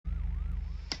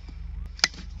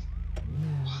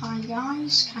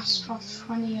guys, Castroff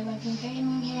 2011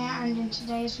 Gaming here, and in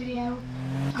today's video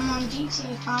I'm on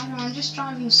GTA 5 and I'm just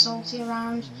driving Salty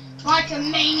around like a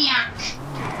maniac.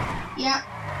 Yeah.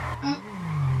 Oh,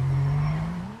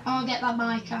 I'll get that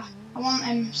biker. I want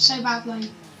him so badly.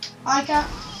 Biker,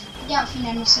 get off your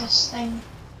Nemesis thing.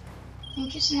 I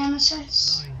think it's a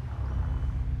Nemesis.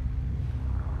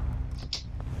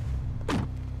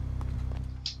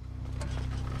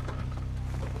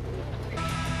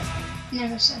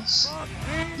 Nemesis.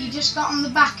 You just got on the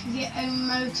back of your own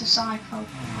motorcycle.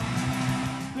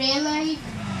 Really?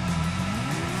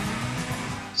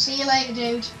 See you later,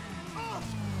 dude.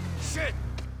 Shit.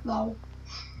 Lol.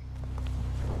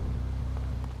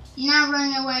 You're now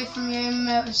running away from your own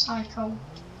motorcycle.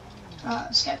 Right,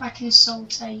 let's get back in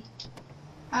Salty.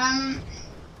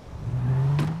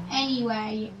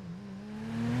 Anyway,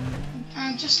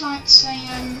 I'd just like to say,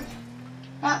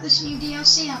 about this new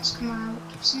DLC that's come out.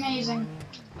 It's amazing.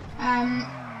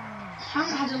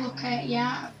 Haven't had a look at it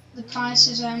yet, the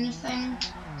prices or anything,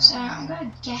 so I'm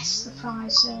going to guess the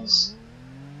prices.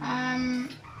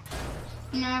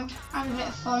 You know, have a bit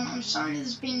of fun. I'm sorry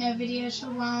there's been no videos for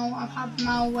a while. I've had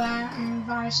malware and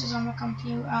viruses on my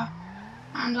computer,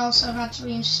 and also I've had to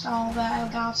reinstall the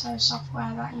Elgato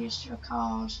software that I used to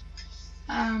record.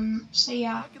 So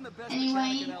yeah,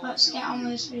 anyway, let's get on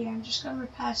with this video. I'm just going to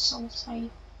repair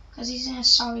Salty, because he's in a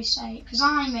sorry state, because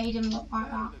I made him look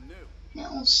like that.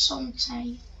 Little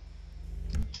Salty.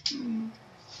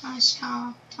 Nice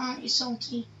car, aren't you,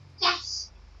 Salty?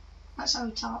 Yes! That's how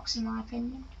he talks, in my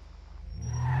opinion.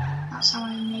 That's how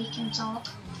I make him talk.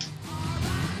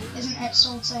 Isn't it,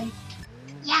 Salty?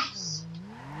 Yes!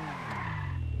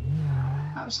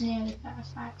 That was nearly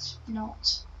perfect.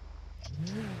 Not.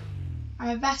 I'm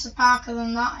a better parker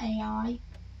than that AI.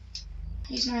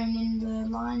 He's not even in the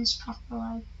lines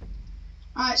properly.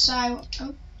 Alright, so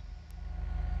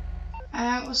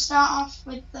we'll start off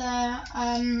with the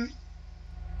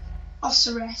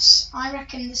Osiris. I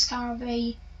reckon this car will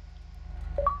be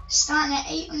starting at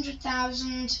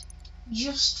 800,000,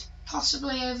 just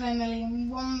possibly over a million,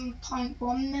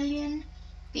 1.1 million,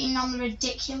 being on the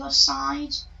ridiculous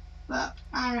side. But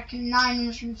I reckon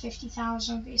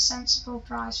 950,000 would be a sensible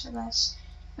price for this,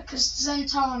 because the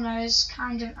Zentorno is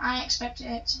kind of, I expected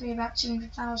it to be about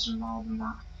 200,000 more than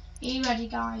that. Are you ready,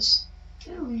 guys?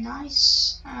 Ooh,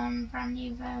 nice, brand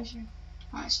new version.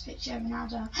 Nice picture of an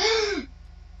adder.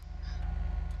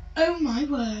 Oh my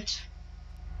word.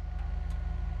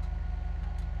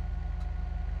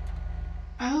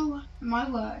 Oh my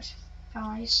word,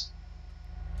 guys.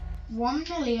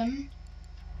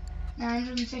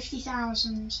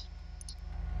 1,950,000.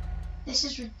 This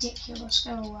is ridiculous.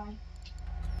 Go away.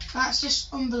 That's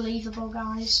just unbelievable,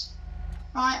 guys.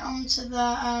 Right, on to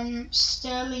the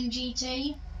Sterling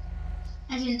GT.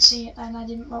 I didn't see it then, I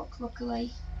didn't look,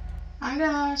 luckily. I'm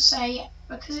gonna say,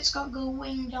 because it's got gull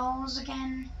wing doors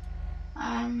again,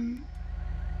 in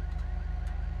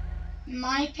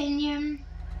my opinion,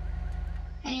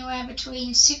 anywhere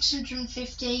between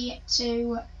 650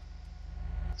 to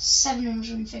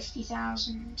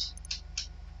 750,000.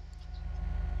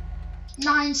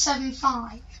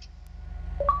 975.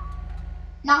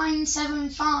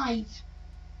 975.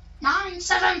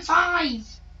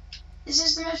 975. This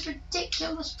is the most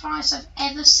ridiculous price I've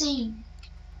ever seen.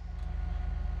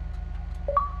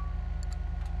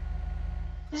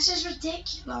 This is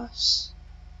ridiculous.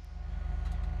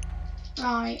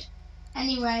 Right.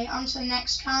 Anyway, on to the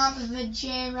next car, the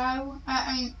Vero.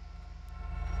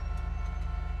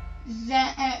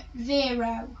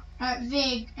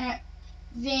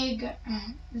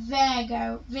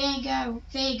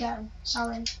 Virgo.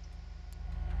 Sorry.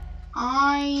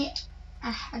 I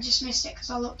just missed it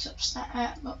because I looked at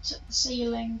the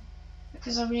ceiling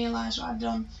because I realised what I'd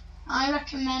done. I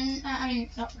reckon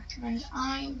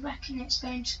it's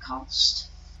going to cost.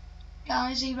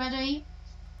 Guys, are you ready?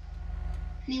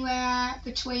 Anywhere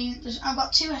between, I've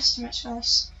got two estimates for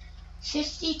this.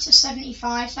 50 to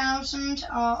 75,000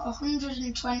 or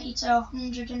 120 to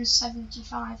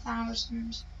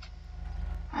 175,000.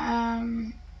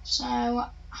 So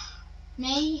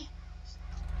me,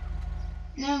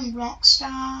 known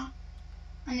Rockstar,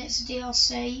 and it's a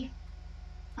DLC.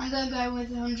 I'm gonna go with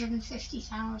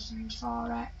 150,000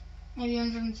 for it, maybe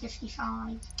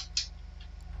 155.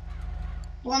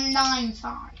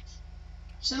 195.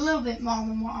 It's a little bit more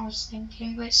than what I was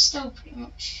thinking, but it's still pretty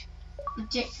much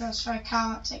ridiculous for a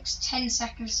car that takes 10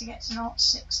 seconds to get to 0 to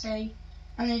 60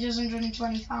 and it does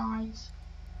 125.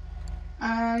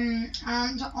 And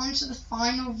on to the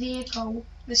final vehicle.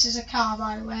 This is a car,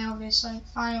 by the way, obviously.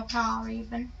 Final car,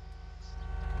 even.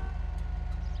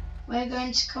 We're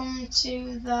going to come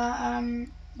to the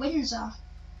Windsor.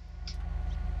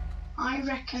 I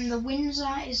reckon the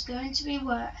Windsor is going to be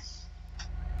worth,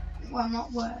 well,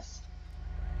 not worth,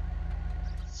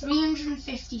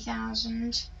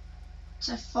 350,000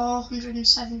 to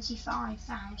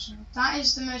 475,000. That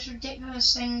is the most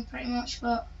ridiculous thing, pretty much,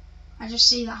 but I just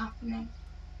see that happening.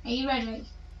 Are you ready?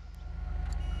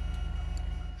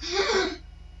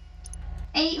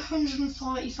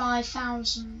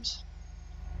 845,000.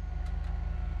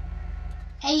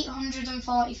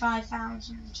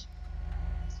 845,000.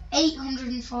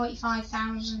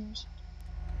 845,000.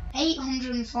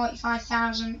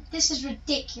 845,000. This is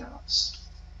ridiculous.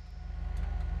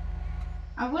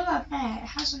 I will admit, it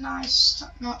has a nice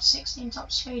not 16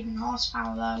 top speed and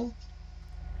horsepower though.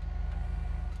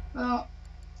 But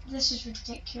this is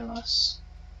ridiculous.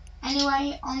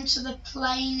 Anyway, onto the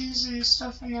planes and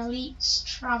stuff in Elite's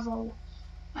travel.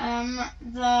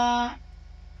 The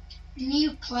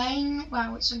new plane,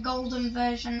 well, it's a golden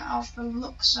version of the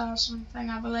Luxor or something,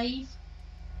 I believe.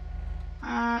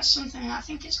 Something, I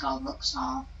think it's called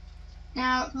Luxor.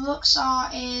 Now, Luxor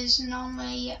is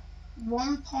normally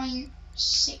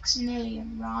 1.6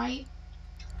 million, right?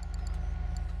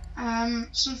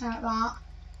 Something like that.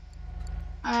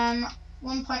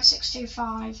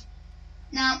 1.625.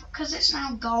 Now, because it's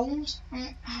now gold,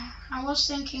 I was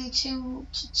thinking 2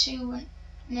 to 2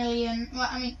 million. Well,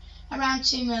 I mean, around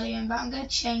 2 million, but I'm going to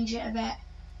change it a bit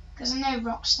because I know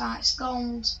Rockstar, it's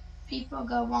gold. People are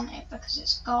going to want it because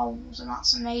it's gold, and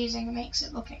that's amazing. It makes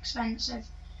it look expensive.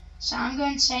 So I'm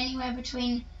going to say anywhere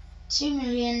between 2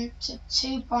 million to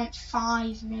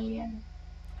 2.5 million.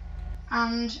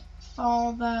 And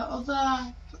for the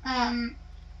other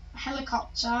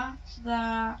helicopter,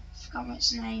 I forgot what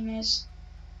its name is.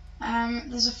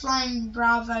 There's a Flying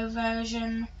Bravo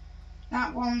version.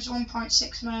 That one's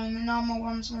 1.6 million. The normal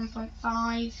one's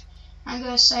 1.5. I'm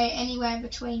going to say anywhere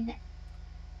between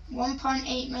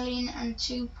 1.8 million and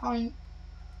 2.2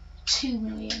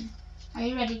 million. Are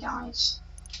you ready, guys?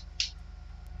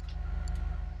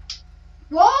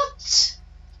 What?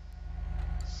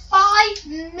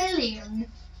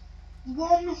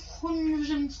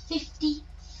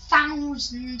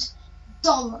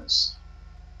 $5,150,000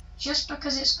 just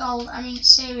because it's gold. I mean,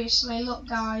 seriously, look,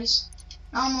 guys.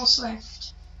 Normal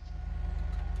Swift,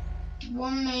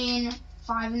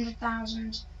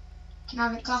 1,500,000. Can I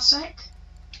have it classic,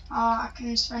 or I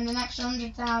can spend an extra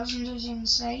 100,000, as you can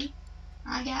see.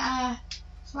 I get a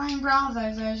Flying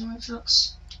Bravo version, which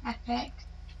looks epic.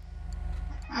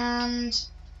 And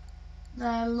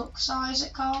the Luxor, is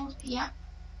it called? Yep.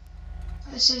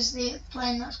 This is the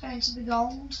plane that's going to be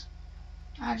gold.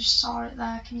 I just saw it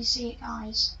there. Can you see it,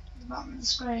 guys? At the bottom of the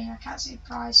screen. I can't see the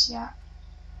price yet.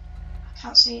 I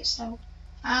can't see it still.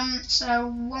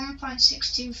 So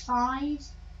 1.625.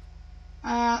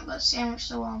 Let's see how much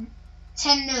they want.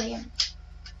 10 million.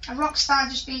 A Rockstar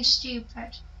just being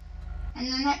stupid.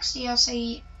 And the next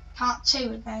DLC, part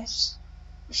 2 of this,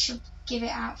 we should give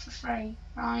it out for free,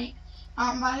 right?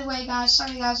 By the way, guys,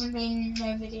 sorry there hasn't been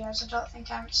no videos. I don't think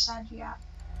I've said yet.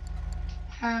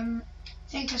 I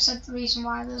think I said the reason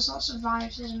why. There's lots of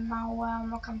viruses and malware on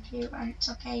my computer, and it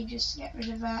took ages to get rid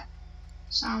of it.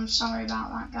 So I'm sorry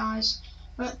about that, guys.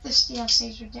 But this DLC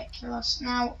is ridiculous.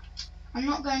 Now, I'm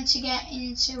not going to get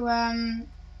into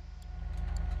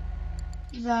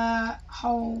the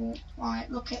whole, like,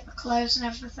 look at the clothes and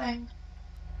everything.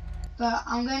 But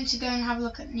I'm going to go and have a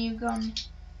look at the new gun.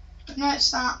 I've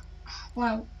noticed that,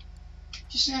 well,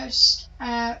 just noticed,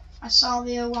 I saw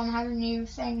the other one had a new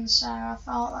thing, so I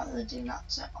thought that they'd do that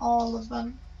to all of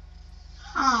them.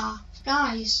 Ah,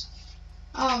 guys.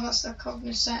 Oh, that's the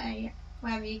Cognizant,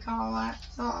 whatever you call it. I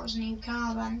thought it was a new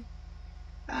car then.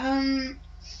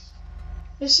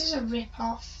 This is a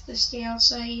rip-off, this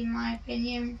DLC, in my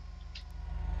opinion.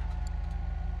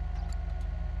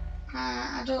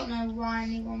 I don't know why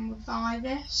anyone would buy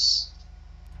this.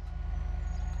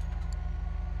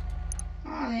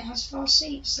 Oh, it has 4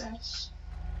 seats, this.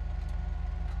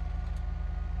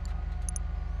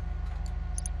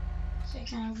 So you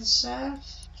can have the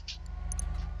Surf,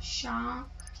 Shark,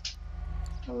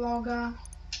 the Logger,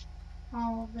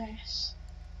 all of this.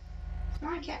 I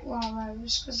might get one of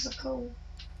those because they're cool.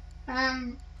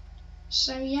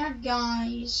 So yeah,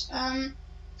 guys,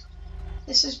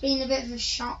 this has been a bit of a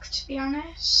shock, to be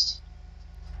honest.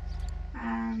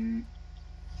 I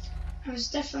was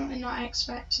definitely not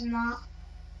expecting that.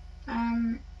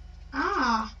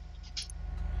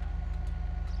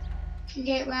 Can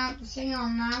get without the thing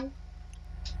on now.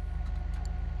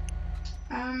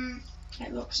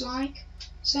 It looks like.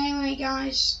 So anyway,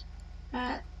 guys,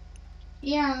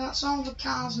 yeah, that's all the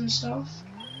cars and stuff.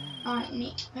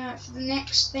 Right, for the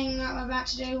next thing that we're about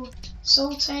to do,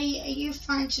 Salty, are you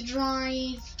fine to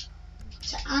drive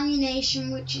to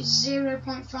Ammunition, which is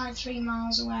 0.53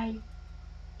 miles away?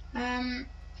 I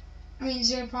mean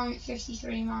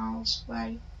 0.53 miles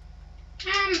away.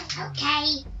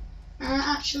 Okay.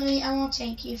 Actually, I will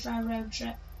take you for a road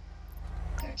trip.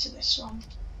 Go to this one.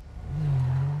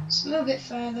 It's a little bit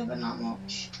further, but not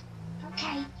much.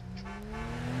 Okay.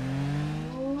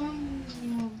 Ooh,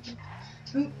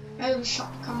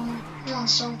 overshot the corner. Come on,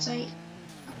 Salty.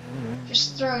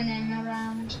 Just throwing him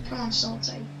around. Come on,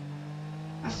 Salty.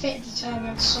 I fitted the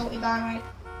turbo to Salty by the way.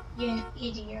 You're an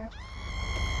idiot.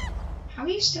 How are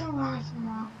you still alive from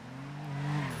that?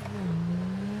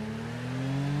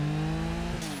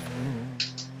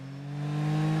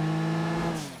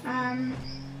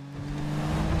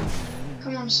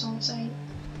 Come on, Salty.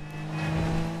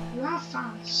 You are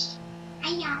fast.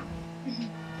 I know.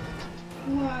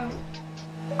 Whoa.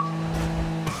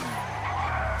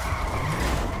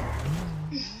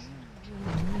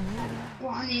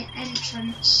 What an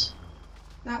entrance.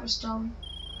 That was dumb.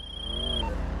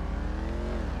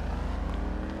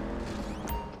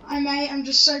 I'm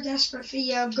just so desperate for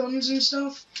your guns and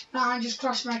stuff that I just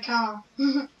crashed my car.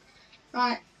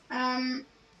 Right,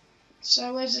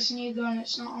 so where's this new gun?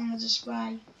 It's not on the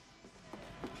display.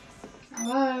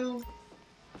 Hello?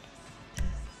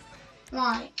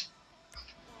 Right.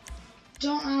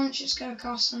 Don't know how much it's going to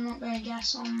cost, I'm not going to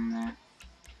guess on that.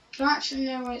 Do I actually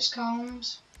know what it's called?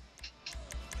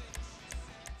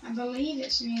 I believe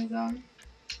it's a new gun.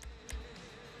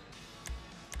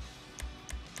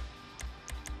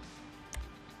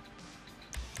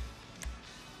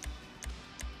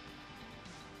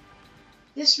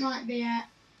 This might be it.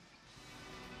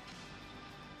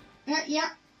 Yeah.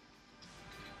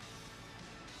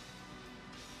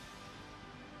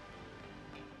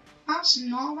 That's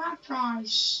not a bad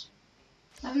price.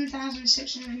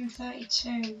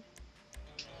 11,632.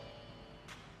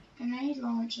 Grenade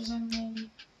launchers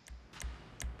only.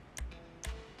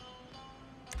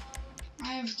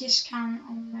 I have discount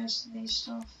on most of these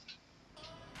stuff.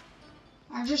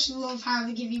 I just love how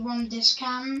they give you one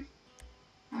discount.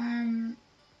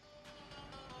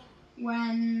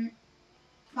 When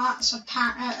that's a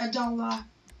dollar.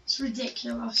 It's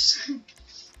ridiculous.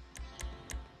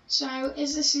 So,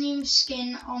 is this new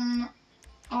skin on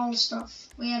all stuff?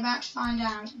 We're about to find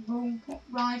out. Bull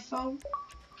rifle.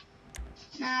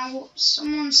 Now,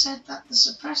 someone said that the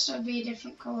suppressor would be a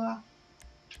different colour,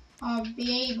 or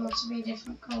be able to be a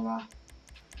different colour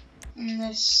in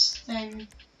this thing.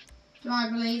 Do I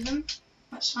believe them?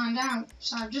 Let's find out.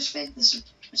 So I've just fit the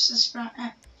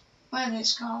whatever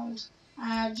it's called,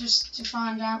 just to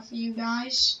find out for you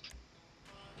guys.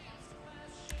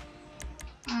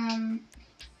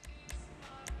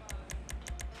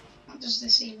 What does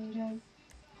this even do?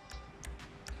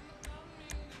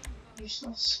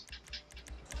 Useless.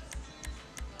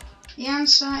 The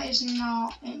answer is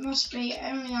not. It must be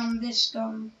only on this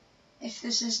gun, if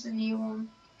this is the new one.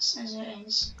 It says it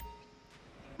is.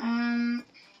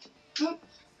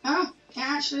 Oh, it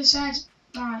actually said,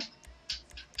 right.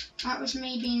 That was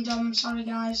me being dumb, sorry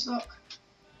guys, look.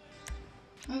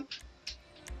 Oh.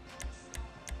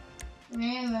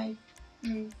 Really?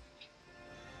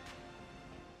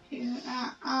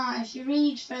 If you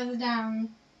read further down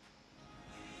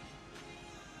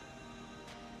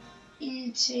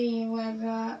into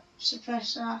whether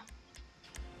suppressor,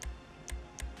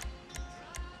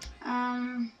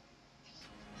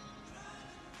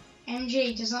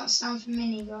 MG, does that stand for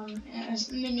minigun?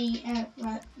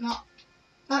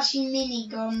 That's your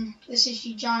minigun. This is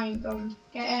your giant gun.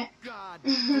 Get it? God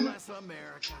bless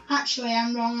America. Actually,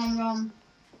 I'm wrong.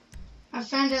 I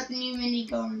found out the new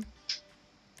minigun.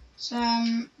 So,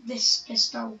 this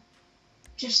pistol.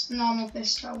 Just the normal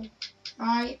pistol.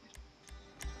 Right?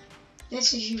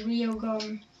 This is your real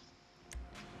gun.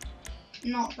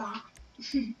 Not that.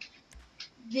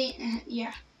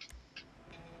 Yeah.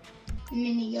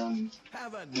 Minigun.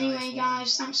 Anyway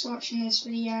guys, thanks for watching this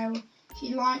video. If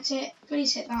you liked it,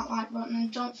 please hit that like button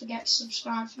and don't forget to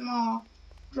subscribe for more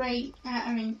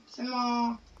for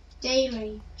more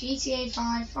daily GTA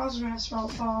 5, Forza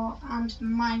Motorsport 4 and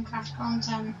Minecraft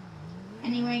content.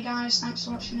 Anyway guys, thanks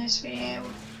for watching this video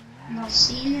and I'll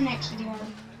see you in the next video.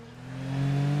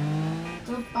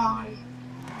 Goodbye.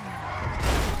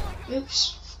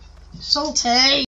 Oops. Salty!